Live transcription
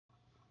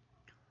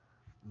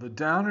The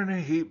Down in a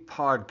Heap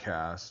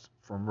podcast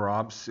from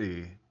Rob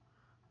C.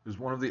 is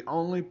one of the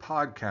only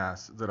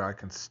podcasts that I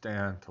can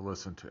stand to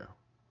listen to.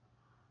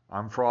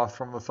 I'm Froth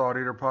from the Thought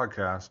Eater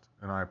podcast,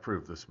 and I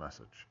approve this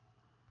message.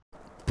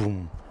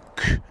 Boom,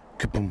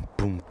 boom,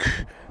 boom,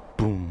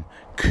 boom.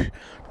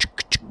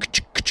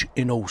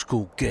 In old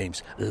school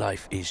games,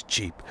 life is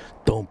cheap.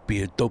 Don't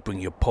be a dope in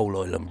your pole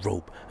oil and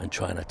rope and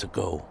try not to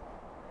go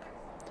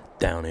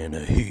down in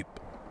a heap.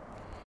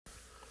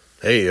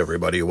 Hey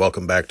everybody,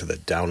 welcome back to the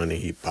Down in a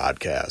Heap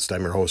podcast.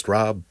 I'm your host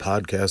Rob,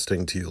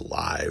 podcasting to you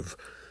live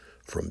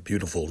from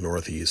beautiful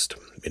northeast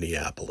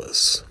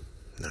Minneapolis.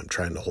 I'm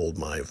trying to hold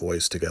my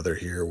voice together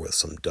here with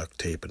some duct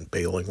tape and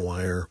baling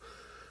wire.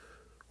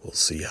 We'll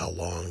see how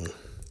long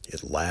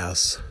it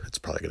lasts. It's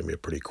probably going to be a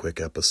pretty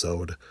quick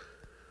episode.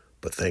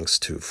 But thanks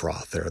to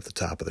Froth there at the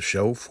top of the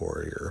show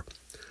for your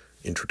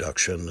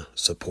introduction,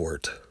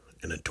 support,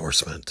 and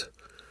endorsement.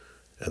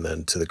 And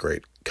then to the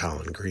great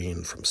Colin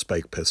Green from the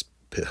Spike Pit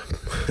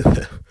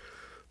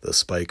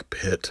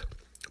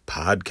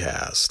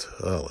podcast.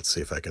 Oh, let's see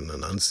if I can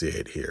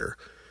enunciate here.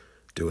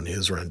 Doing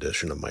his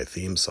rendition of my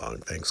theme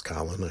song. Thanks,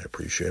 Colin. I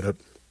appreciate it.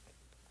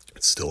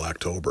 It's still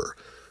October.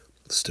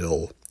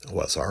 Still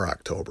OSR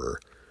October.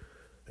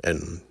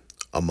 And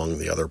among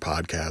the other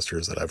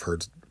podcasters that I've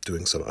heard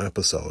doing some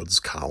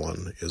episodes,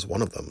 Colin is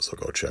one of them. So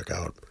go check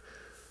out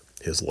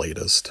his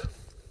latest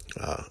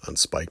on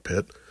Spike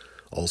Pit.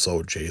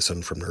 Also,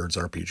 Jason from Nerds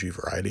RPG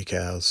Variety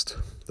Cast,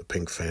 the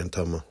Pink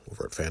Phantom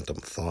over at Phantom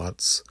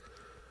Thoughts,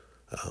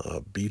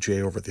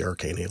 BJ over at the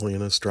Arcane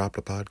Alienist dropped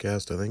a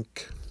podcast, I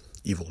think,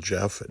 Evil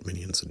Jeff at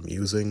Minions and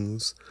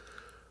Musings,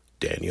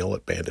 Daniel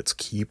at Bandits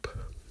Keep.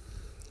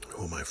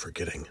 Who am I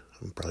forgetting?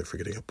 I'm probably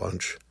forgetting a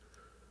bunch.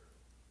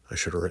 I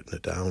should have written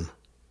it down.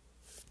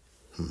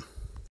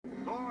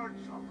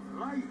 Lords of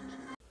Light.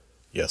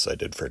 Yes, I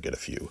did forget a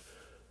few.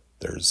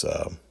 There's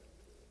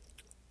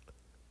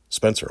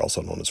Spencer,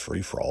 also known as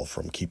Free For All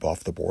from Keep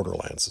Off the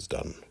Borderlands, has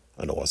done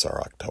an OSR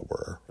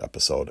October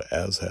episode,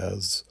 as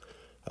has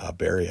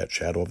Barry at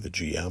Shadow of the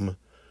GM,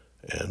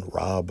 and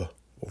Rob,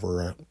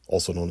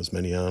 also known as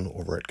Minion,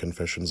 over at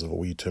Confessions of a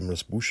Wee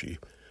Timorous Bushi.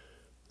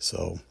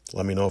 So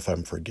let me know if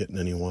I'm forgetting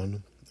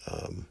anyone,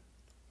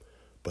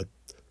 but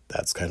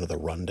that's kind of the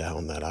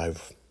rundown that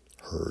I've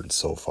heard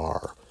so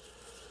far.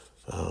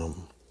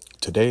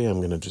 Today I'm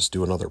going to just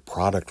do another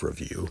product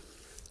review,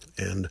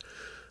 and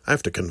I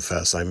have to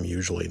confess I'm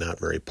usually not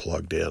very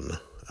plugged in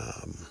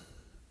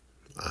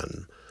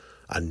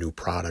on new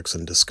products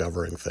and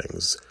discovering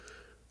things.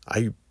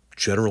 I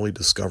generally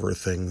discover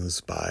things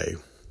by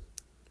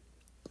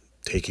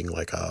taking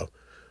like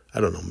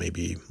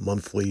maybe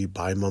monthly,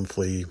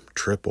 bi-monthly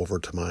trip over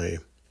to my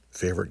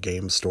favorite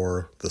game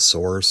store, The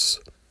Source,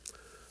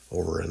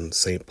 over in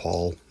St.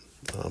 Paul.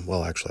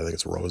 Actually, I think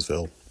it's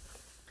Roseville,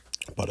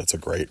 but it's a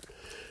great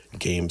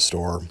game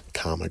store,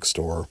 comic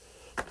store.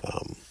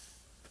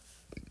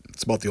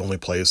 It's about the only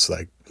place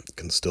that I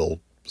can still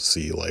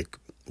see like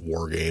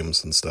war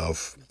games and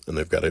stuff, and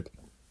they've got a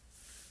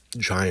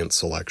giant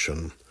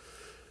selection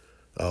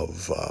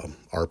of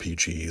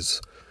RPGs,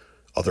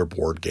 other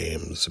board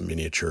games,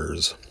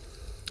 miniatures,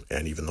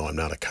 and even though I'm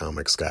not a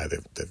comics guy,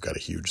 they've got a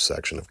huge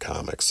section of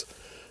comics.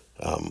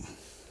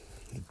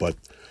 But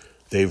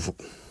they've,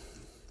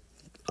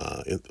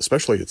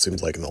 especially it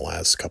seems like in the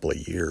last couple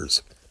of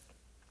years,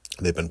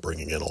 they've been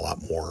bringing in a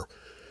lot more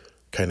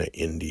kind of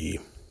indie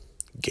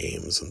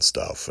games and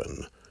stuff,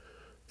 and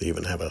they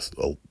even have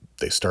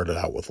they started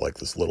out with like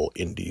this little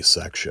indie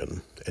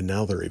section, and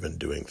now they're even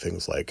doing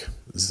things like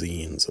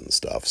zines and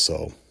stuff.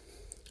 So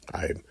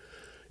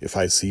if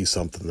I see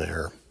something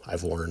there,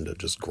 I've learned to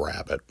just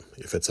grab it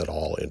if it's at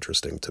all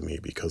interesting to me,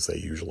 because they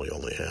usually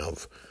only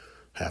have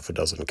half a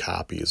dozen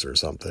copies or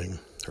something,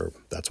 or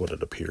that's what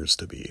it appears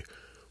to be.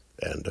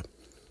 And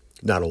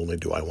not only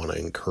do I want to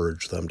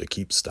encourage them to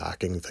keep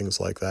stocking things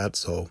like that,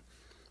 so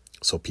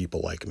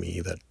people like me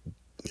that,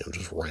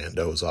 just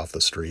randos off the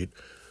street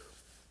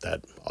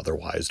that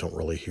otherwise don't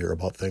really hear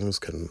about things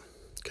can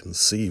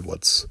see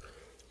what's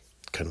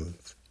kind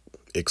of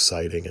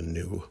exciting and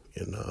new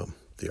in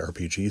the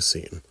RPG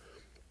scene.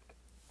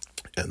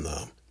 And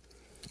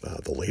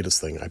the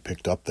latest thing I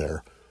picked up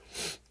there.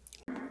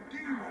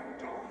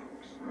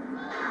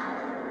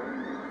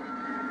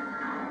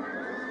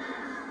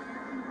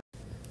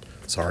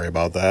 Sorry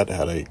about that. I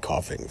had a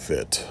coughing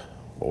fit.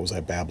 What was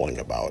I babbling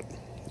about?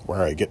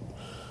 Where I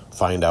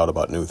find out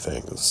about new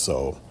things.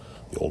 So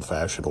the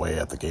old-fashioned way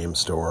at the game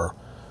store,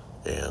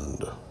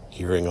 and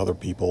hearing other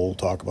people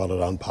talk about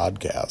it on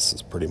podcasts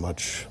is pretty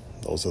much,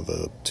 those are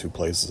the two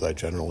places I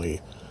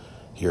generally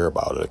hear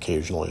about it.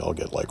 Occasionally I'll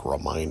get like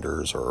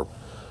reminders or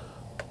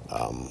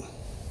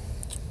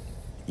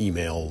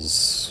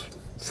emails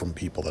from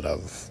people that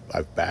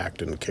I've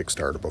backed in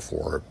Kickstarter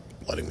before,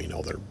 letting me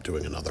know they're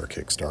doing another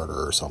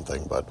Kickstarter or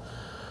something, but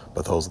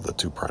those are the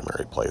two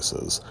primary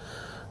places.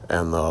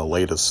 And the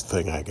latest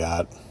thing I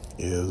got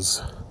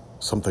is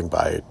something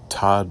by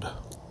Todd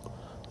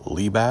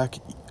Leback,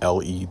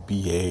 Leback.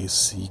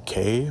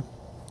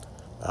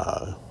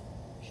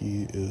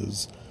 He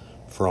is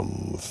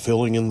from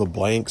Filling in the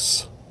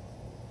Blanks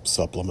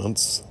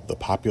supplements the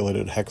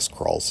Populated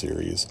Hexcrawl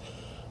Series,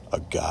 a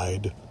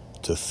guide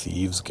to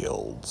Thieves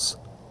Guilds,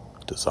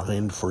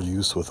 designed for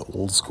use with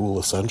old school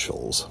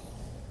essentials.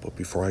 But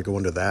before I go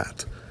into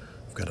that,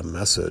 I've got a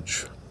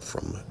message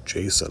from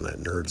Jason at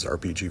Nerds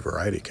RPG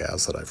Variety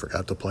Cast that I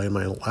forgot to play in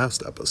my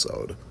last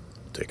episode.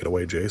 Take it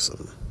away,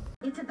 Jason.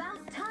 It's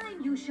about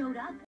time you showed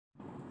up.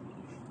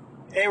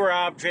 Hey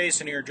Rob,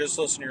 Jason here. Just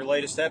listened to your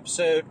latest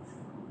episode.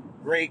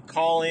 Great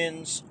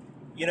call-ins.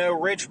 You know,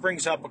 Rich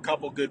brings up a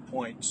couple good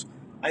points.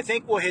 I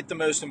think we'll hit the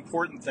most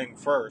important thing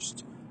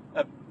first.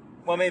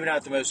 Well, maybe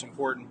not the most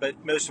important,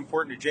 but most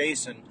important to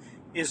Jason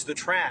is the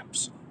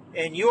traps.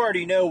 And you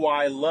already know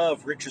why I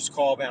love Rich's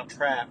call about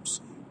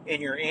traps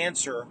in your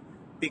answer,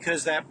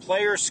 because that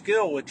player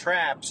skill with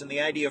traps and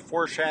the idea of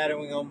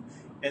foreshadowing them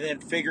and then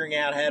figuring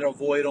out how to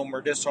avoid them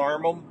or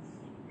disarm them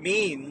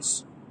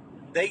means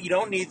that you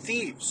don't need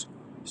thieves.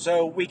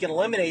 So we can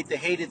eliminate the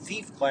hated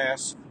thief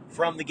class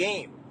from the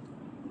game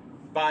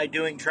by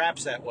doing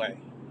traps that way.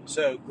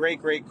 So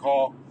great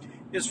call.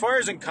 As far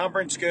as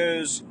encumbrance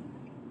goes,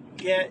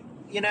 yeah,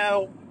 you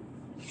know,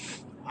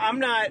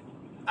 I'm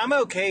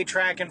okay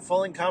tracking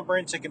full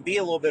encumbrance. It can be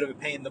a little bit of a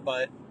pain in the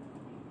butt.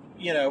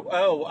 You know,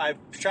 oh, I've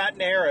shot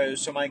an arrow,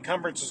 so my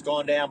encumbrance has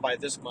gone down by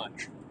this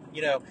much.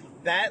 You know,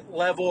 that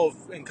level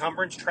of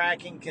encumbrance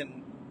tracking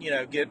can, you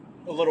know, get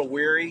a little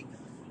weary.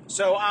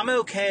 So I'm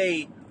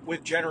okay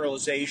with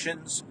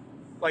generalizations.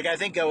 Like, I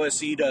think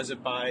OSE does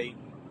it by,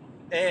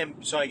 and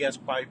so I guess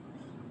by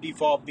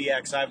default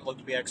BX. I haven't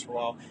looked at BX for a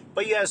while.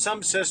 But you have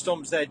some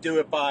systems that do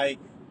it by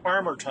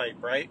armor type,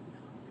 right?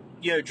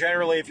 You know,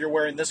 generally if you're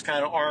wearing this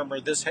kind of armor,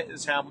 this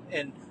is how,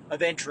 in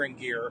adventuring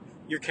gear,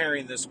 you're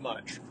carrying this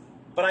much.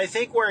 But I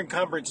think where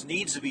encumbrance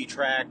needs to be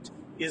tracked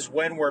is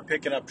when we're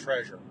picking up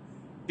treasure.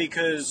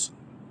 Because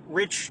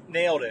Rich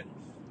nailed it.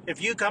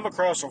 If you come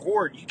across a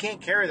hoard, you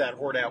can't carry that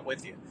hoard out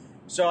with you.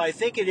 So I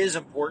think it is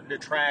important to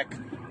track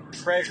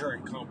treasure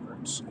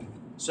encumbrance.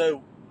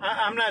 So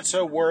I'm not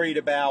so worried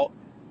about,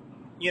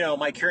 you know,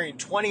 am I carrying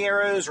 20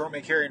 arrows or am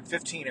I carrying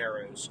 15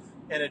 arrows?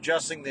 And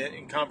adjusting the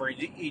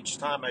encumbrance each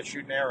time I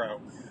shoot an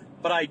arrow.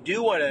 But I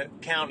do want to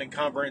count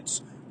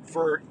encumbrance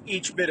for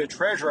each bit of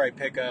treasure I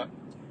pick up,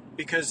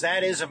 because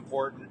that is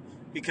important,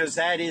 because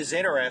that is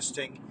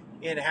interesting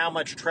in how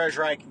much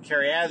treasure I can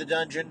carry out of the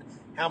dungeon,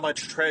 how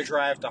much treasure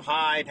I have to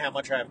hide, how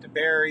much I have to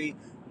bury,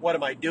 what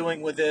am I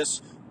doing with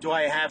this? Do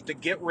I have to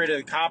get rid of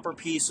the copper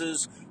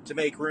pieces to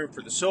make room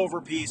for the silver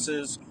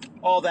pieces?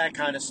 All that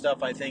kind of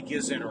stuff I think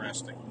is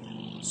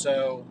interesting.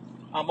 So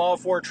I'm all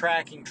for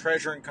tracking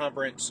treasure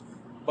encumbrance,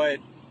 but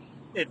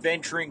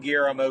adventuring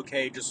gear I'm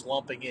okay just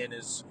lumping in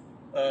as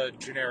a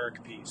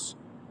generic piece.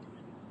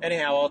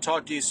 Anyhow, I'll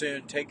talk to you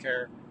soon. Take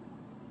care.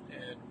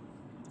 And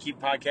keep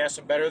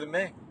podcasting better than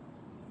me.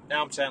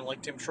 Now I'm sounding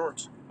like Tim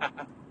Shorts.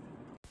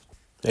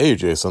 Hey,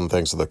 Jason,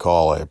 thanks for the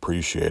call. I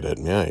appreciate it.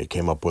 Yeah, you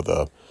came up with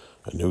a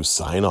new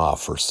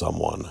sign-off for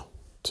someone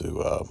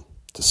to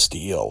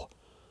steal.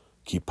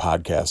 Keep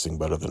podcasting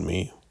better than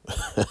me.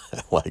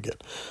 I like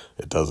it.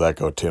 It does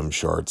echo Tim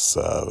Short's,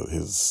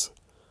 his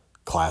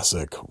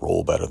classic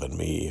roll better than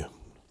me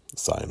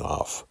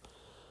sign-off.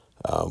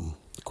 Of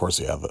course,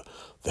 you have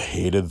the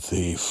hated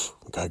thief.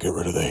 Gotta get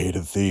rid of the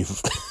hated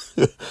thief.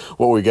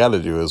 What we got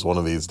to do is one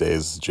of these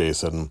days,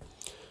 Jason,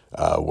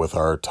 with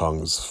our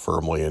tongues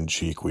firmly in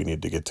cheek, we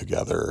need to get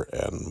together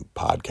and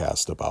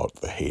podcast about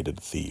the hated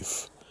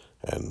thief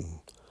and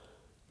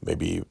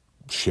maybe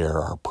share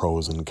our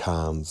pros and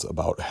cons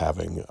about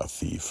having a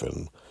thief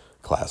in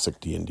classic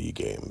D&D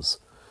games.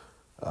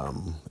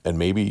 And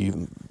maybe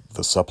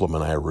the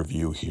supplement I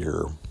review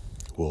here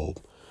will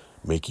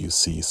make you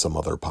see some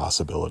other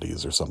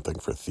possibilities or something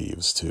for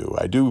thieves too.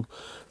 I do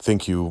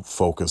think you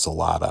focus a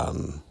lot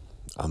on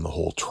the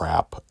whole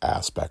trap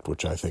aspect,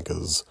 which I think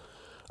is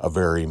a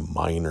very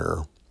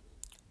minor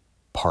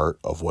part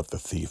of what the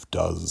thief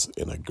does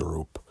in a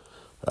group.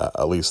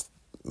 At least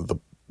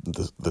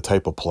the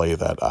type of play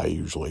that I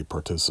usually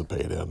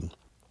participate in.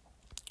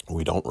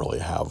 We don't really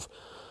have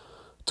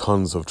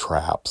tons of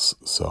traps,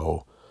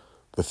 so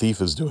the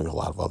thief is doing a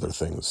lot of other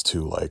things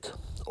too, like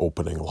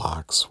opening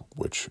locks,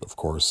 which of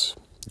course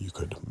you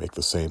could make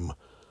the same,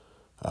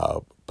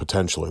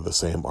 potentially the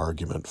same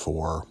argument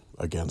for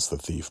against the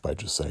thief by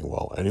just saying,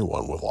 well,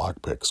 anyone with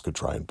lock picks could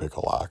try and pick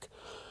a lock.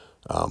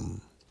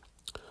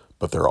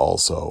 But they're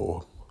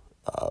also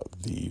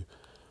the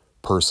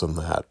person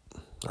that,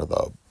 or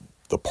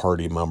the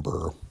party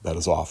member that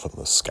is often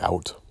the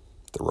scout,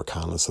 the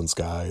reconnaissance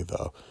guy,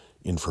 the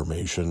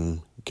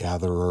information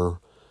gatherer,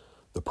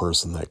 the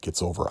person that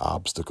gets over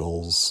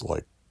obstacles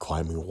like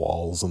climbing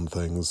walls and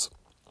things.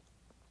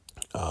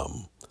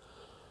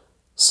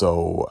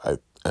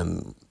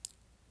 And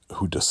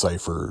who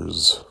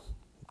deciphers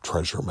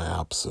treasure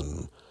maps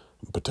and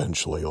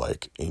potentially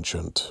like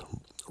ancient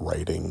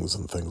writings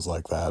and things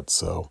like that.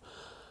 So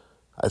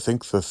I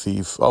think the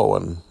thief,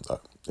 and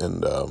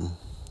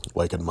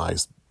like in my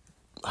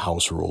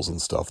house rules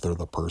and stuff, they're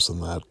the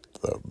person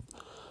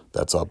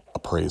that's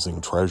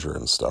appraising treasure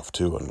and stuff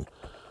too, and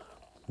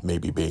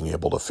maybe being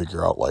able to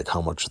figure out like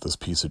how much this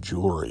piece of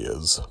jewelry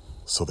is,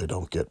 so they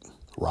don't get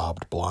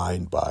robbed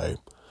blind by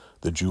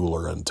the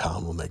jeweler in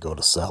town when they go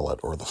to sell it,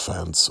 or the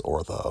fence,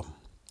 or the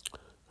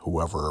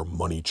whoever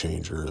money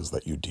changer is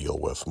that you deal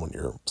with when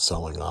you're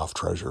selling off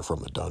treasure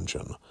from the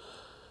dungeon.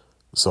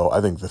 So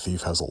I think the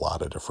thief has a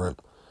lot of different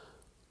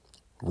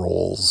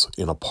roles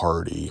in a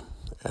party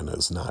and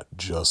is not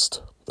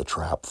just the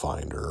trap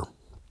finder.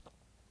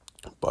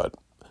 But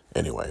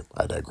anyway,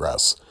 I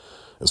digress.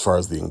 As far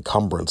as the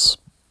encumbrance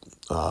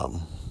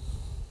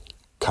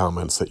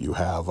comments that you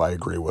have, I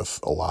agree with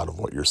a lot of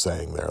what you're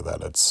saying there,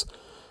 that it's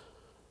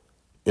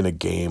in a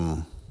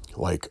game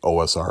like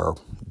OSR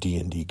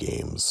D&D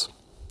games,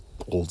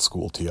 old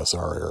school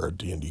TSR era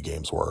D&D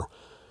games, where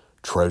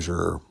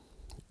treasure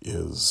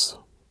is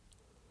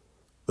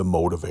the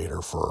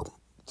motivator for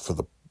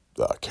the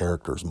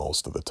characters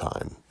most of the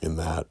time, in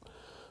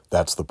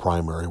that's the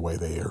primary way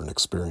they earn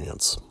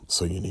experience.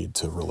 So you need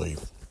to really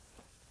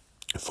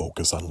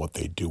focus on what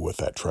they do with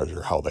that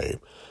treasure, how they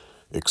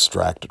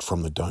extract it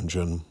from the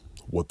dungeon,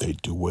 what they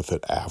do with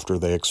it after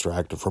they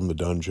extract it from the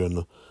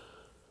dungeon,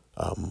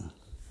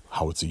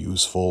 how it's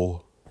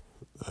useful.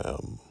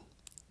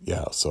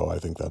 So I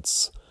think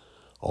that's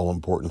all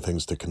important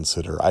things to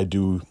consider. I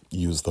do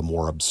use the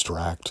more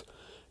abstract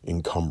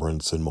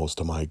encumbrance in most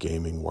of my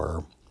gaming,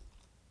 where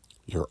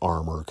your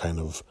armor kind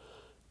of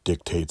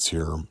dictates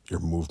your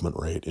movement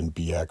rate. In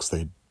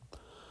BX,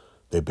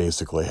 they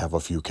basically have a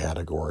few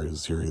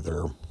categories. You're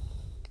either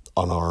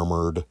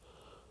unarmored,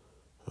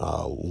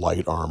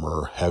 light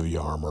armor, heavy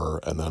armor,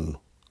 and then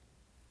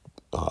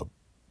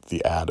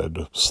the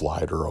added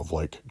slider of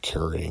like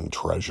carrying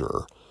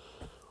treasure.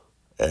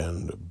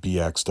 And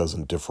BX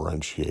doesn't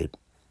differentiate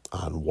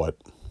on what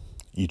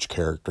each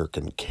character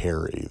can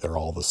carry. They're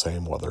all the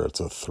same, whether it's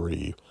a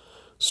 3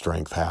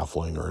 strength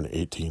halfling or an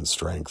 18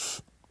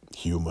 strength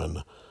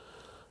human.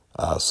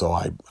 So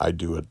I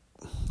do it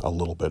a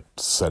little bit,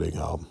 setting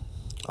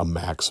a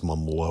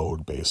maximum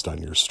load based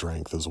on your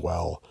strength as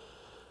well.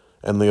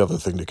 And the other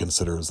thing to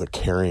consider is the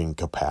carrying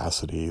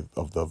capacity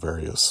of the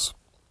various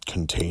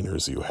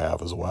containers you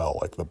have as well,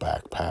 like the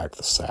backpack,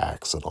 the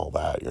sacks, and all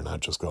that. You're not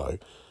just going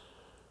to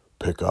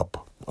pick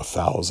up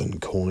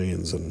 1,000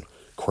 coins and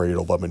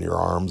cradle them in your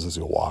arms as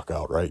you walk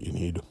out, right? You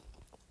need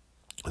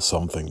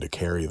something to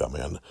carry them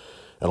in.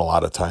 And a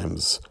lot of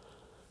times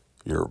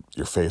you're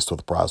faced with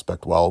the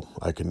prospect, well,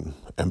 I can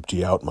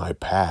empty out my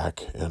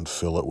pack and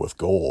fill it with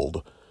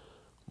gold.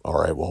 All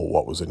right, well,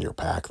 what was in your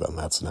pack then?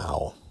 That's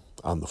now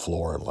on the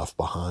floor and left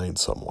behind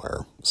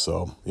somewhere.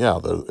 So, yeah,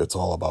 it's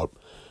all about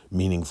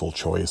meaningful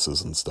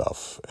choices and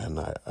stuff, and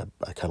I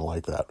kind of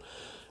like that.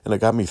 And it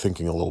got me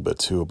thinking a little bit,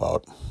 too,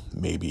 about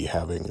maybe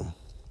having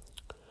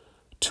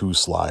 2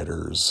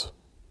 sliders,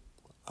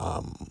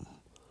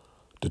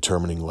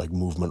 determining like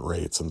movement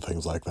rates and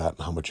things like that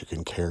and how much you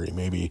can carry.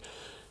 Maybe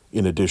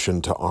in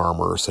addition to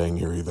armor, saying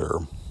you're either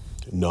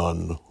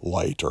none,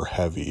 light, or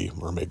heavy,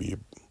 or maybe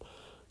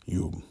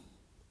you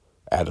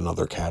add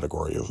another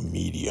category of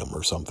medium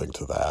or something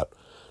to that.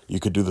 You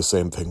could do the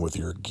same thing with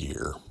your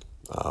gear.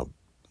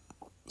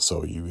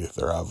 So you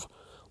either have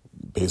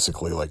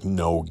basically like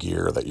no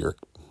gear that you're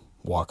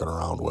walking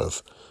around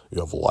with. You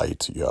have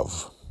light, you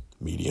have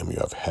medium, you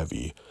have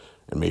heavy,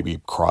 and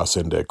maybe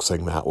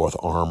cross-indexing that with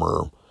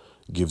armor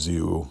gives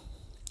you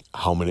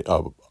how many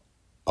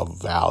a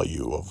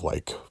value of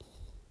like,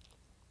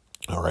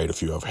 all right,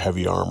 if you have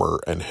heavy armor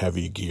and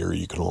heavy gear,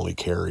 you can only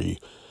carry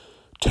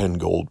 10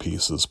 gold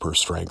pieces per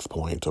strength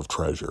point of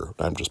treasure.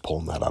 I'm just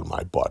pulling that out of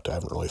my butt. I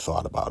haven't really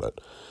thought about it.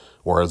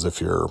 Whereas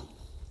if you're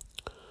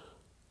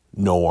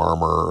no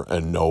armor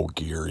and no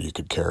gear, you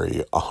could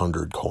carry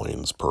 100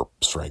 coins per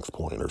strength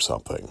point or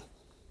something.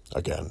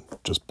 Again,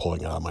 just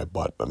pulling it out of my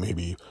butt, but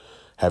maybe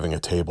having a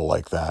table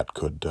like that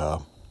could,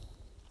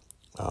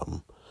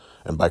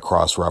 and by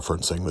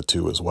cross-referencing the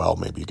two as well,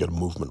 maybe you get a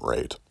movement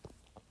rate.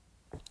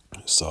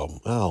 So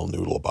I'll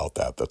noodle about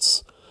that.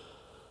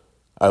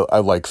 I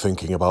like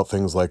thinking about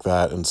things like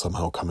that and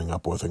somehow coming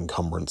up with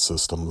encumbrance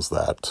systems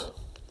that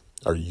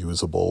are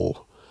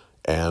usable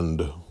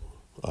and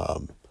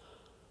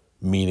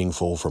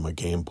meaningful from a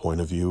game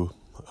point of view.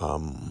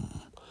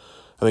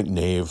 I think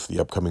Knave, the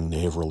upcoming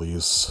Knave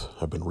release,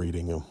 I've been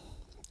reading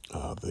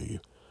the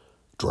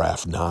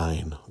Draft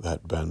 9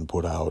 that Ben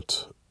put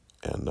out,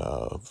 and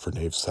for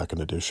Knave's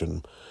 2nd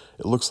edition.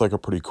 It looks like a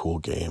pretty cool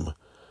game.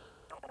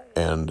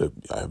 And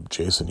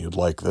Jason, you'd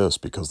like this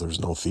because there's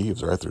no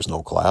thieves, right? There's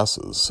no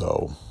classes,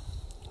 so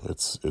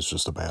it's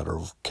just a matter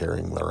of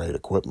carrying the right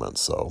equipment.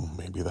 So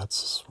maybe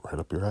that's right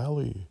up your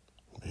alley.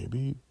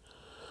 Maybe.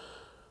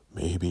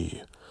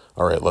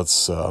 All right,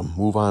 let's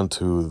move on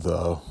to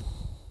the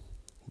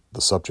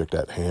subject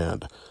at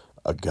hand: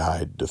 a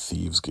guide to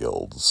Thieves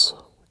Guilds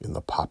in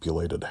the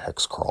Populated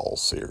Hexcrawl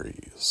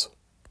Series.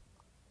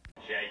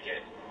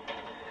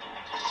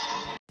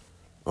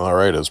 All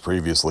right, as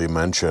previously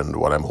mentioned,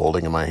 what I'm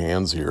holding in my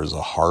hands here is a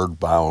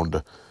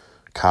hardbound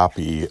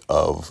copy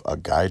of A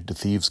Guide to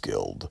Thieves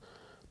Guild,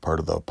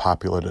 part of the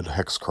Populated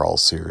Hexcrawl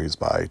series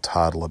by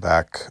Todd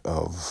Leback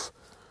of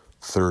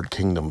Third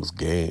Kingdom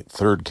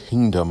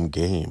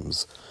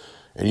Games.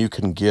 And you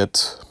can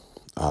get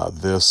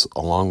this,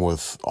 along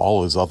with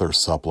all his other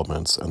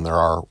supplements, and there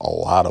are a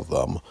lot of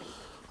them,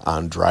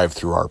 on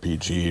Drivethru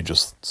RPG.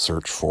 Just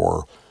search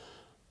for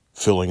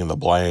Filling in the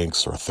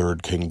Blanks or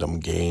Third Kingdom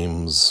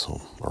Games,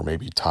 or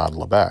maybe Todd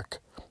Leback,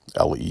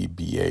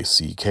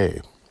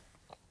 Leback.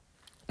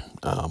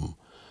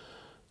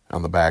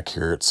 On the back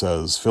here it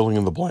says, Filling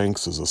in the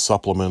Blanks is a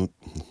supplement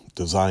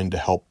designed to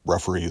help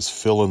referees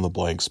fill in the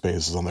blank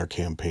spaces on their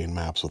campaign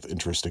maps with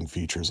interesting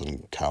features and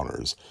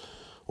encounters.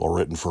 While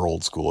written for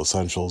old school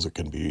essentials, it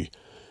can be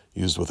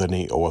used with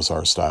any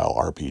OSR style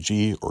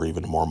RPG or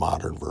even more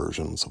modern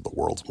versions of the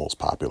world's most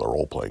popular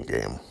role-playing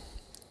game.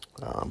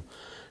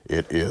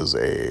 It is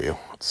I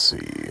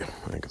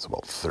think it's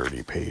about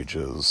 30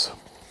 pages.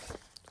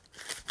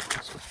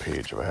 It's a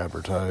page of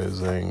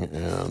advertising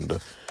and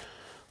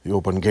the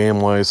open game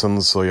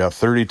license. So yeah,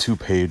 32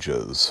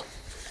 pages.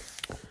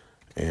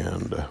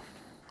 And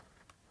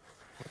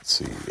let's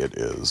see, it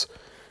is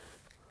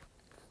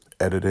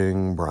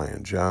editing,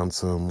 Brian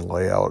Johnson,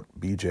 layout,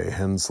 BJ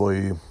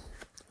Hensley,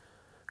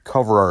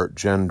 cover art,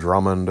 Jen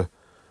Drummond,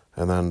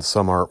 and then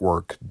some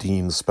artwork,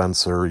 Dean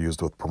Spencer,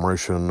 used with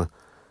permission.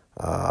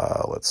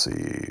 Let's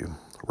see,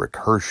 Rick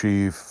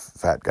Hershey,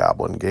 Fat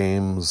Goblin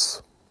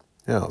Games.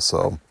 Yeah,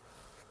 so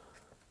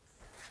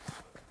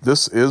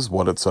this is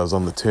what it says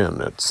on the tin.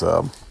 It's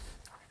a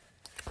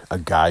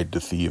guide to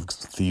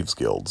Thieves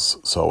Guilds.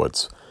 So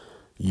it's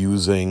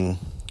using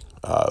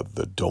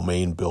the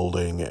domain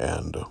building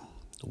and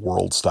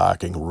world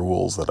stocking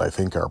rules that I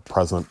think are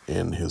present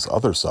in his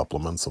other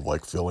supplements of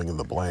like Filling in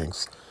the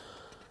Blanks,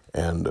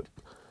 and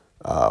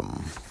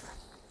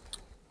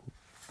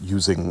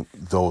using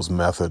those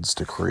methods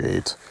to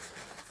create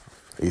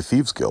a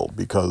Thieves Guild,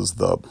 because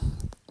the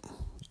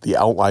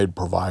outline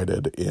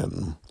provided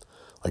in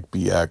like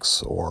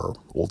BX or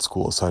Old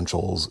School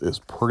Essentials is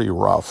pretty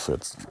rough.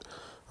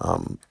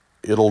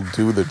 It'll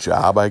do the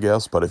job, I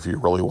guess, but if you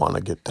really want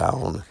to get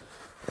down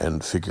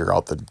and figure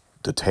out the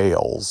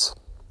details,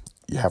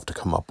 you have to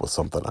come up with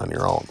something on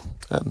your own.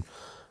 And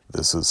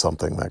this is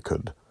something that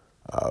could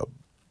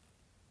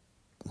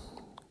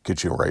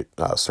get you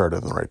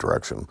started in the right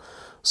direction.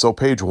 So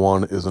page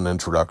 1 is an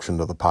introduction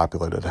to the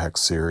Populated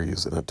Hex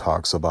series, and it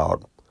talks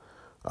about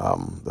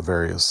the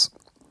various,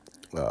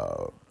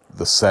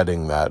 the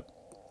setting that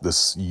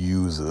this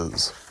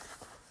uses.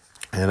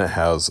 And it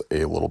has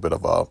a little bit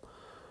of a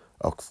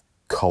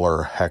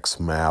color hex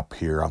map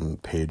here on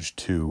page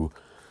 2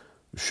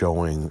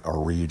 showing a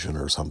region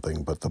or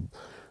something. But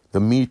the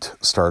meat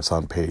starts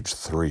on page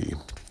 3,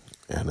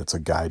 and it's a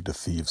guide to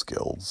Thieves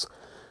Guilds.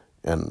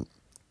 And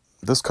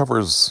this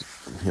covers,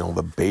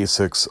 the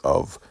basics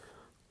of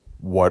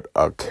what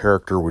a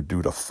character would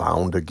do to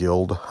found a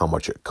guild, how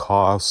much it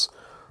costs,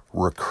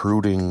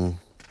 recruiting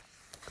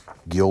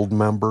guild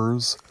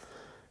members,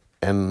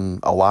 and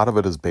a lot of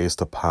it is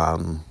based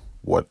upon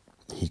what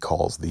he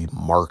calls the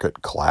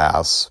market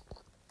class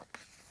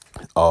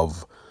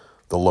of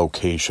the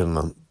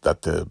location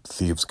that the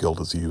Thieves Guild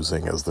is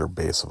using as their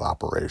base of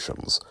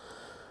operations.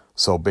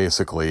 So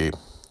basically,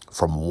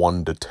 from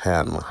 1 to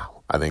 10,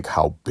 I think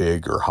how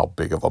big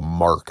of a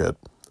market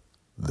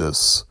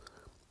this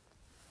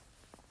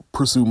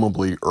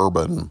presumably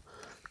urban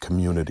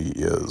community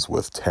is,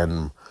 with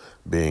 10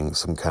 being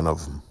some kind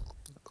of,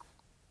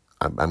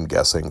 I'm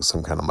guessing,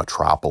 some kind of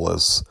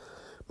metropolis,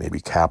 maybe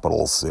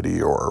capital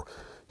city or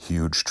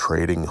huge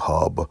trading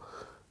hub,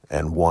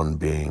 and 1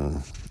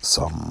 being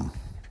some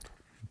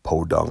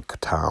podunk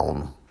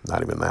town,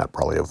 not even that,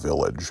 probably a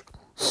village.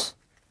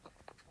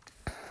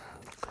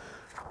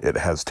 It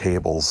has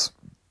tables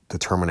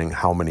determining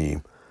how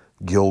many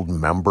guild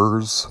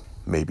members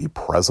may be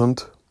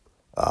present,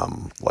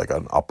 like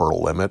an upper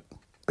limit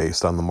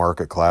based on the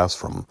market class,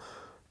 from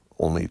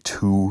only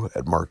 2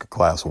 at market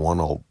class 1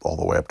 all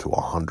the way up to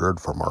 100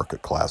 for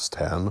market class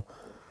 10.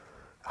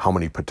 How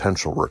many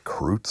potential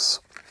recruits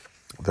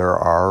there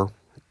are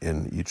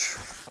in each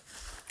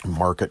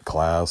market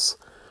class.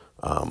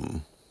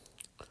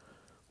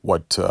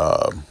 What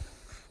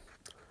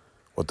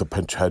the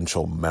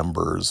potential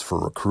members for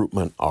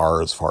recruitment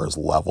are as far as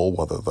level,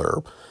 whether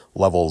they're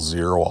level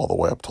 0 all the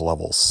way up to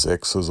level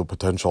 6 is a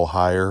potential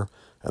hire,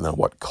 and then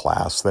what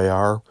class they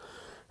are.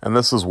 And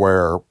this is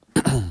where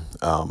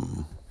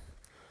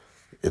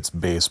it's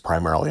based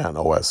primarily on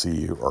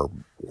OSE or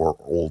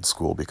old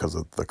school because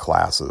of the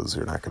classes.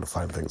 You're not going to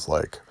find things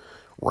like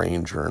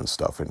Ranger and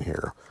stuff in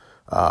here.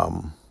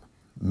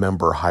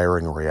 Member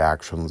hiring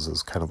reactions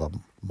is kind of a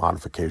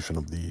modification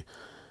of the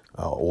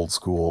old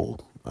school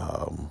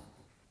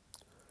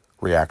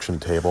reaction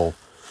table.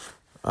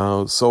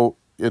 So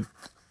it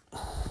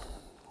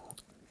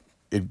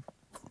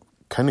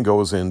kind of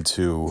goes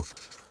into,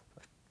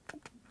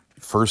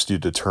 first you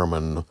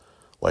determine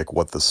like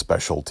what the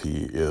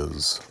specialty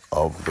is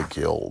of the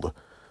guild,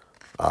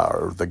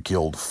 or the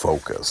guild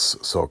focus.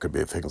 So it could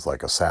be things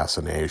like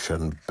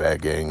assassination,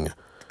 begging,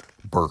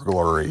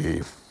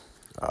 burglary,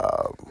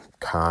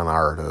 con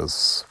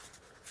artists,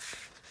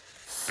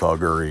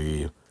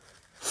 thuggery,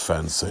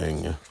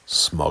 fencing,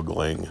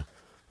 smuggling,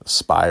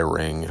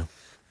 aspiring,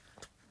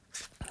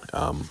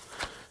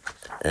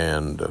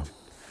 and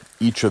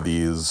each of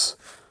these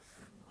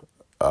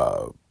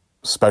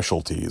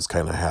specialties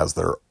kind of has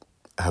their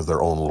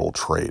own little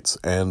traits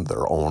and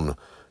their own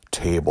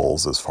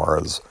tables as far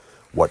as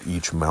what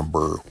each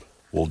member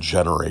will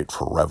generate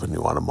for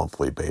revenue on a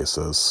monthly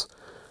basis,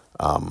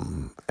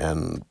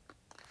 and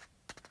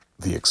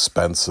the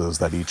expenses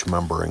that each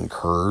member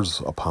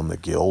incurs upon the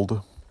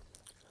guild.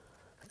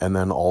 And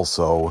then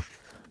also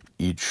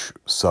each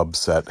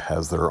subset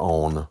has their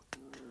own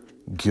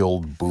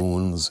guild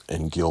boons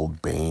and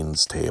guild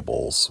banes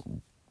tables,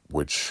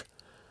 which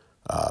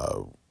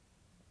are,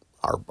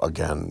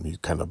 again, you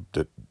kind of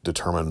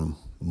determine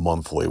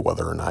monthly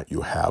whether or not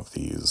you have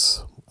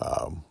these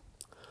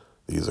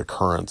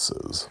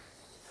occurrences.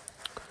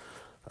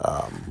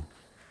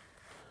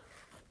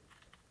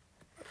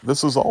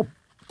 This is all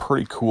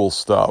pretty cool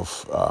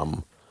stuff.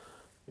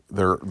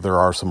 There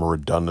are some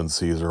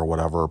redundancies or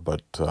whatever,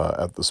 but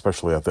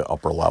especially at the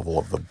upper level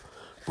of the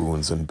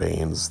boons and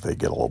banes, they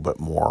get a little bit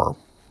more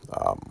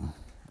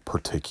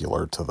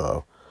particular to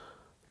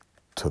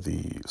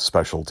the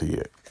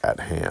specialty at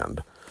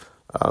hand.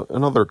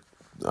 Another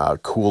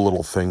cool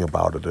little thing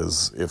about it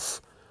is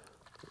if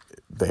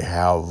they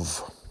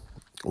have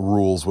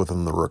rules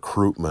within the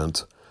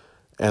recruitment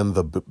and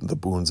the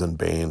boons and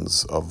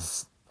banes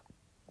of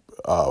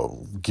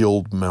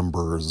guild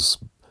members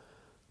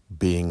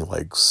being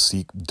like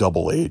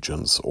double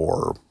agents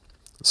or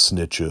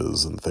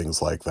snitches and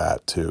things like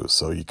that too.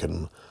 So you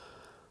can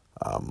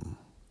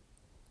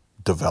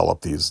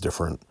develop these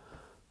different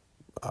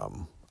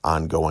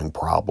ongoing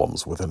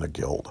problems within a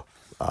guild.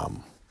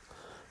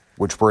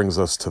 Which brings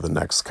us to the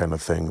next kind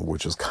of thing,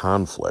 which is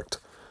conflict.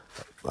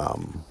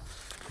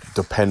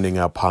 Depending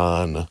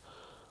upon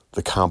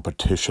the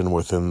competition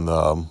within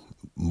the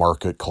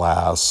market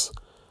class,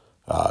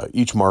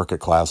 each market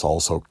class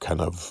also kind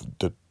of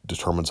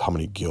determines how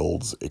many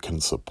guilds it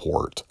can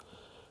support.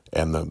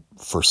 And then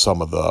for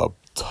some of the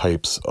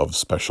types of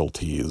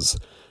specialties,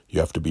 you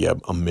have to be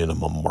a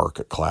minimum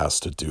market class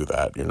to do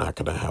that. You're not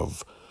going to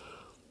have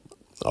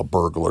a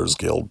burglar's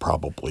guild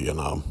probably in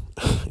a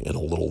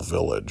little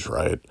village,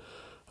 right?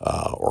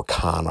 Or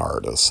con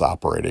artists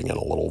operating in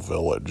a little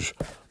village.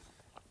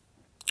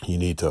 You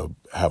need to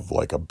have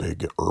like a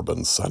big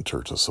urban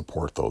center to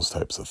support those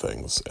types of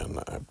things. And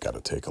I've got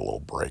to take a little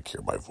break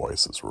here. My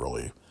voice is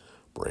really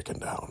breaking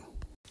down.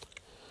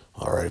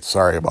 All right,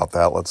 sorry about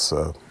that. Let's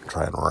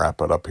try and wrap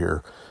it up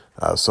here.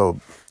 So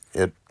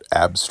it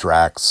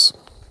abstracts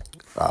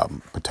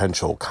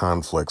potential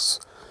conflicts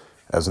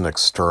as an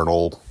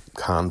external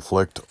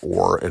conflict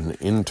or an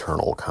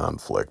internal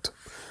conflict.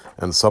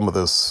 And some of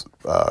this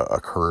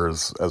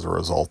occurs as a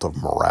result of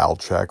morale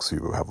checks.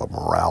 You have a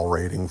morale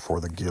rating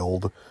for the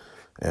guild,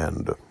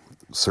 and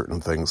certain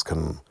things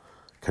can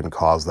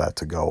cause that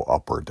to go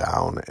up or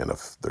down. And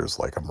if there's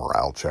like a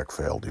morale check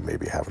failed, you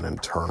maybe have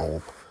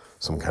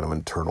some kind of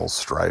internal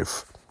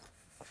strife.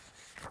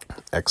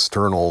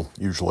 External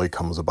usually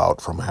comes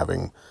about from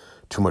having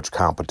too much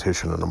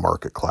competition in a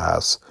market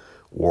class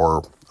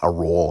or a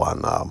role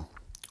on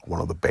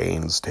one of the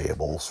Banes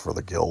tables for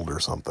the guild or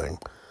something.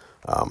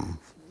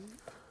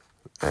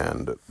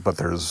 But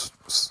there's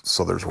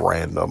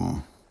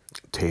random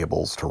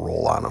tables to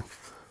roll on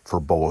for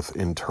both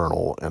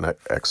internal and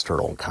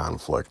external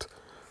conflict.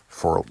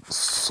 For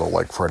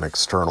an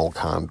external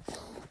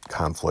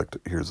conflict,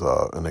 here's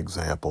an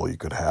example. You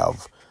could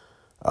have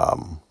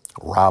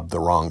rob the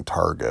wrong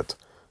target.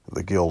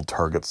 The guild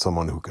targets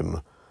someone who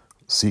can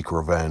seek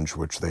revenge,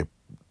 which they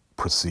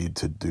proceed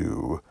to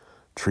do.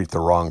 Treat the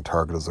wrong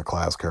target as a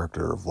class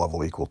character of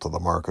level equal to the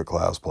market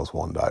class plus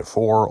 1 die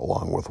 4,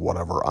 along with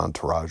whatever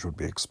entourage would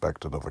be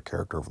expected of a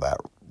character of that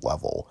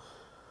level.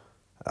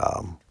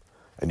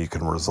 And you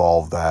can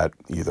resolve that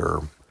either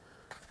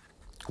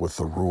with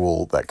the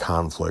rule, that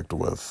conflict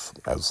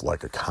as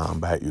like a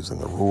combat using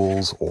the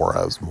rules, or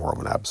as more of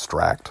an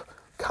abstract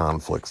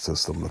conflict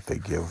system that they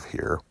give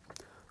here,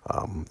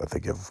 that they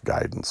give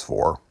guidance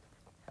for.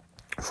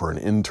 For an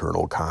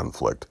internal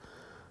conflict,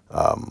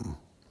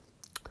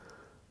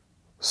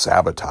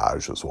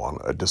 sabotage is one.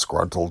 A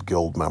disgruntled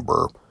guild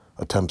member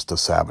attempts to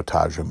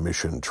sabotage a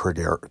mission,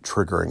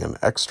 triggering an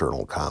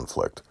external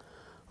conflict.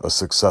 A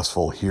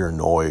successful hear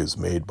noise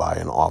made by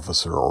an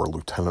officer or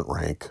lieutenant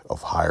rank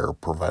of higher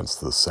prevents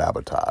the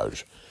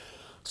sabotage.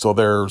 So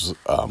there's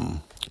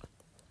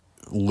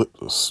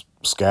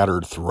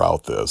scattered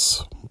throughout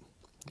this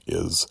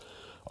is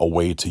a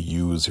way to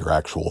use your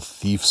actual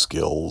thief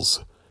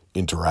skills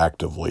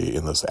interactively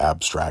in this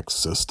abstract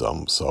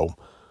system. So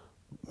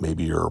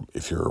maybe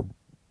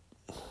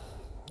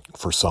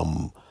for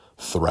some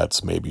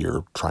threats, maybe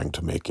you're trying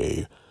to make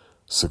a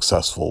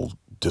successful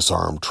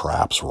disarm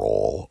traps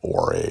roll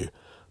or a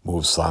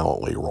move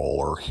silently roll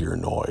or hear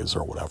noise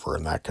or whatever,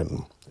 and that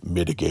can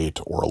mitigate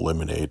or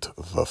eliminate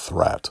the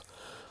threat.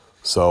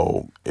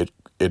 So it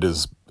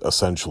is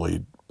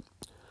essentially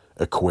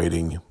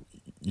equating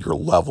your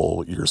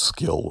level, your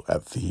skill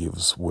at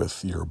Thieves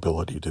with your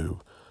ability to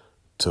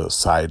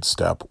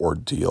sidestep or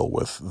deal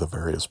with the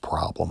various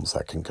problems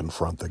that can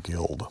confront the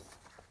guild.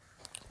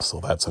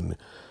 So that's an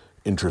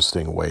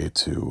interesting way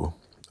to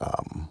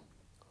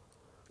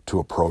to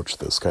approach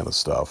this kind of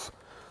stuff.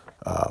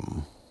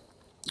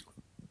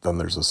 Then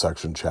there's a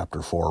section,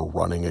 Chapter 4,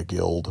 Running a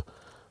Guild.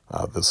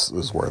 This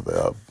is where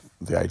the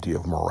idea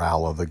of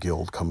morale of the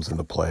guild comes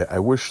into play. I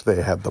wish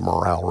they had the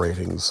morale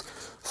ratings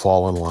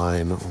fall in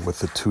line with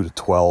the 2 to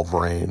 12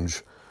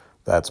 range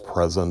that's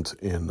present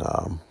in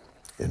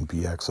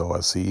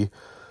BXOSE,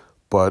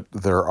 but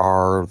there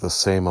are the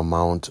same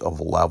amount of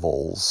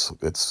levels.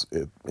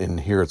 In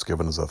here it's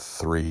given as a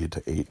 3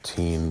 to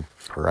 18,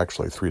 or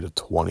actually 3 to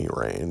 20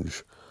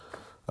 range.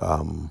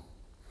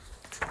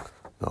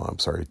 No, I'm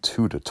sorry,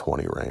 2 to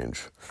 20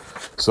 range.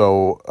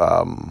 So,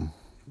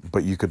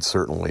 but you could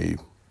certainly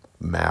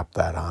map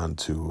that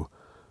onto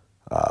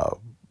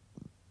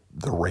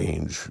the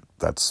range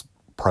that's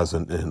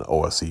present in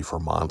OSE for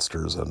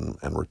monsters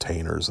and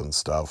retainers and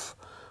stuff,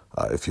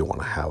 if you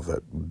want to have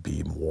it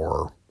be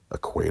more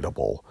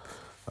equatable.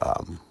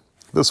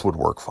 This would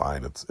work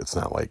fine. It's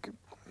not like,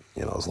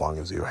 as long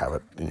as you have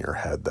it in your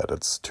head that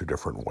it's two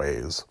different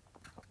ways.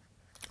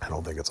 I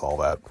don't think it's all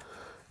that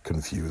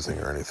confusing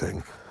or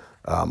anything.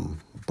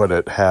 But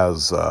it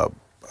has a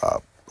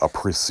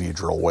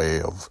procedural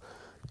way of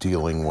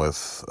dealing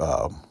with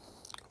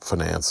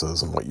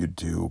finances and what you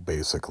do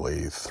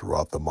basically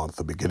throughout the month.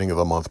 The beginning of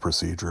the month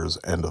procedures,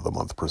 end of the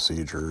month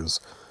procedures.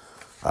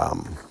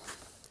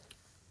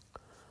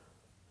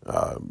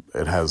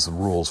 It has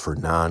rules for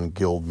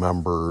non-guild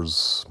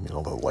members,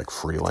 like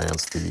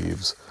freelance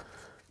thieves,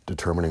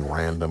 determining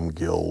random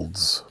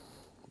guilds.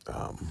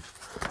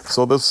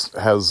 So this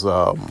has,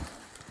 I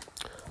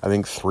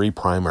think, 3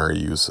 primary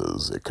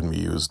uses. It can be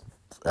used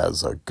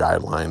as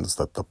guidelines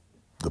that the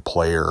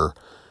player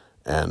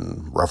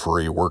and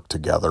referee work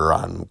together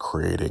on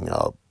creating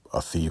a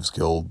Thieves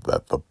Guild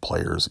that the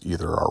players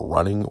either are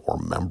running or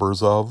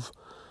members of.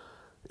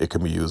 It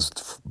can be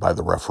used by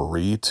the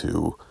referee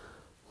to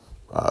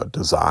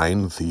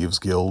design Thieves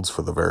Guilds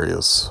for the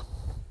various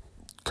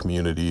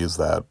communities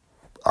that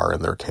are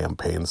in their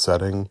campaign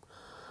setting.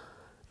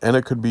 And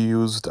it could be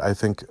used, I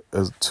think,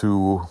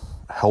 to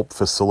help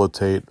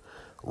facilitate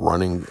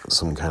running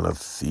some kind of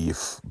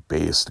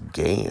thief-based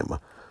game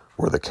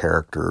where the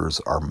characters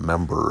are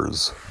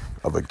members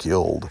of a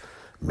guild,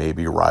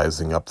 maybe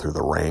rising up through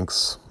the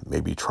ranks,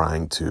 maybe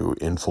trying to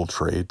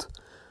infiltrate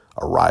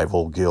a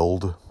rival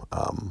guild.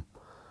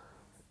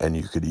 And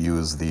you could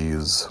use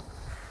these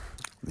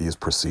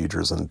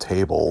procedures and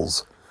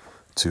tables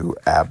to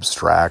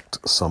abstract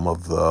some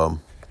of the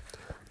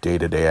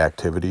day-to-day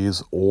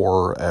activities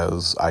or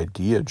as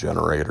idea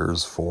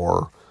generators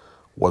for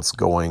what's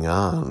going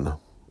on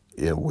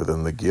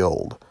within the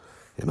guild.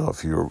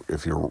 If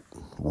you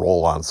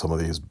roll on some of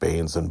these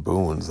banes and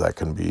boons, that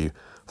can be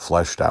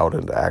fleshed out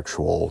into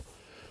actual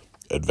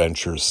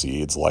adventure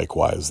seeds.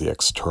 Likewise, the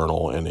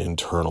external and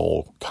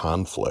internal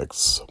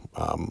conflicts.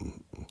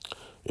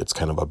 It's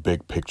kind of a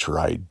big picture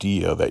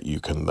idea that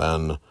you can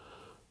then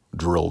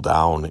drill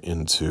down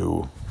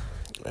into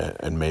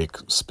and make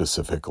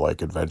specific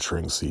like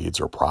adventuring seeds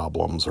or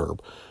problems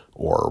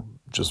or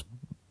just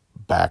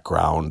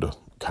background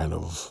kind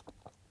of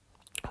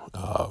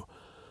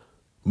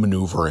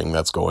maneuvering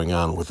that's going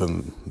on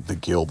within the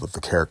guild that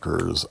the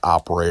characters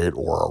operate,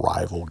 or a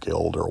rival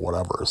guild or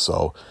whatever.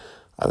 So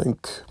I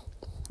think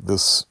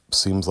this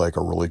seems like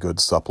a really good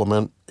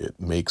supplement. It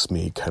makes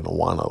me kind of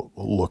want to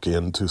look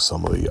into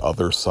some of the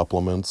other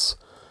supplements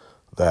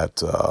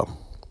that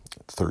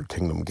Third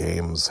Kingdom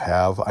Games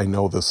have. I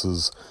know this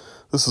is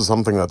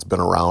something that's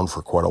been around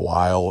for quite a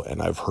while,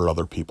 and I've heard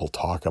other people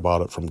talk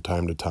about it from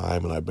time to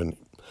time, and I've been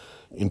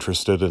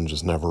interested and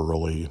just never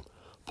really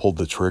pulled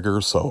the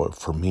trigger. So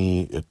for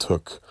me, it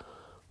took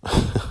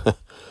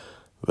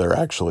there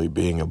actually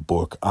being a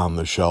book on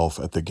the shelf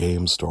at the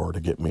game store to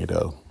get me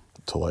to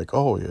like,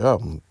 oh yeah,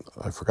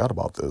 I forgot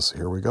about this.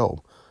 Here we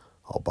go.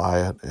 I'll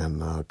buy it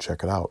and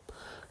check it out.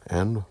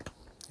 And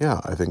yeah,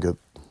 I think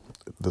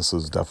this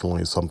is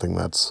definitely something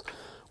that's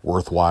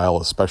worthwhile,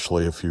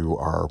 especially if you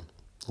are,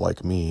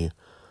 like me,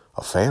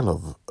 a fan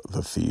of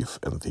the Thief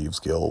and Thieves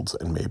Guilds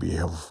and maybe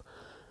have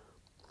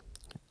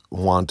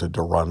wanted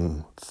to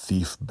run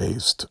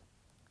thief-based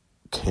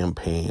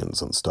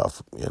campaigns and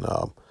stuff in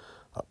a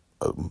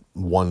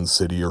one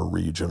city or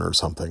region or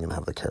something, and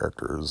have the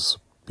characters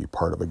be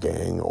part of a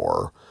gang,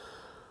 or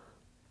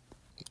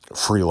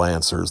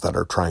freelancers that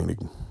are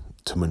trying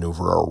to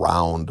maneuver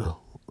around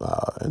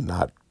and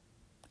not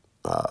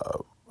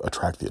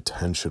attract the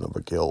attention of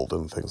a guild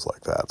and things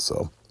like that.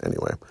 So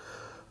anyway,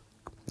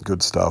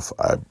 good stuff.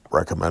 I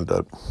recommend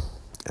it.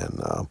 And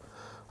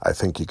I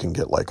think you can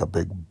get like a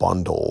big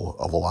bundle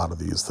of a lot of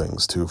these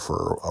things too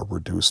for a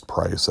reduced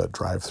price at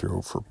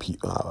Drivethru for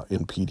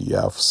in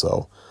PDF.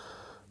 So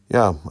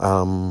yeah,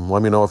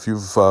 let me know if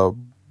you've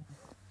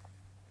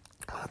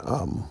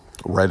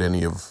read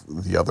any of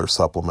the other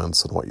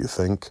supplements and what you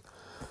think.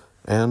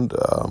 And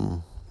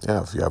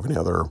yeah, if you have any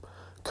other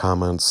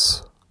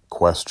comments,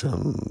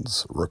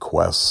 questions,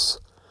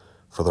 requests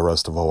for the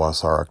rest of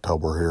OSR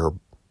October here,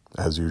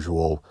 as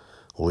usual,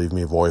 leave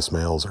me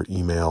voicemails or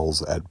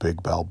emails at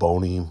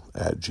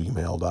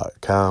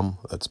bigbalboni@gmail.com.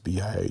 That's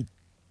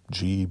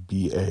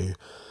BIGBALBONI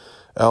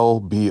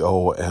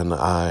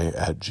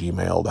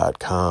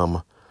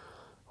lboni@gmail.com.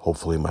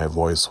 Hopefully my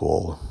voice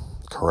will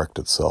correct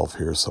itself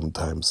here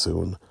sometime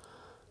soon.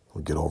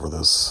 We'll get over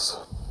this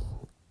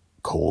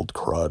cold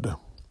crud.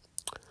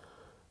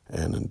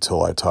 And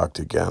until I talk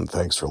to you again,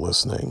 thanks for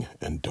listening,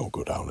 and don't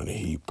go down in a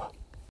heap.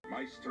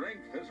 My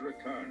strength has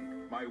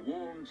returned. My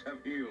wounds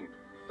have healed.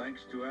 Thanks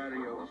to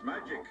Ariel's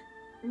magic.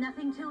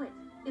 Nothing to it.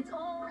 It's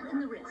all in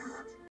the wrist.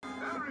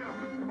 Ariel,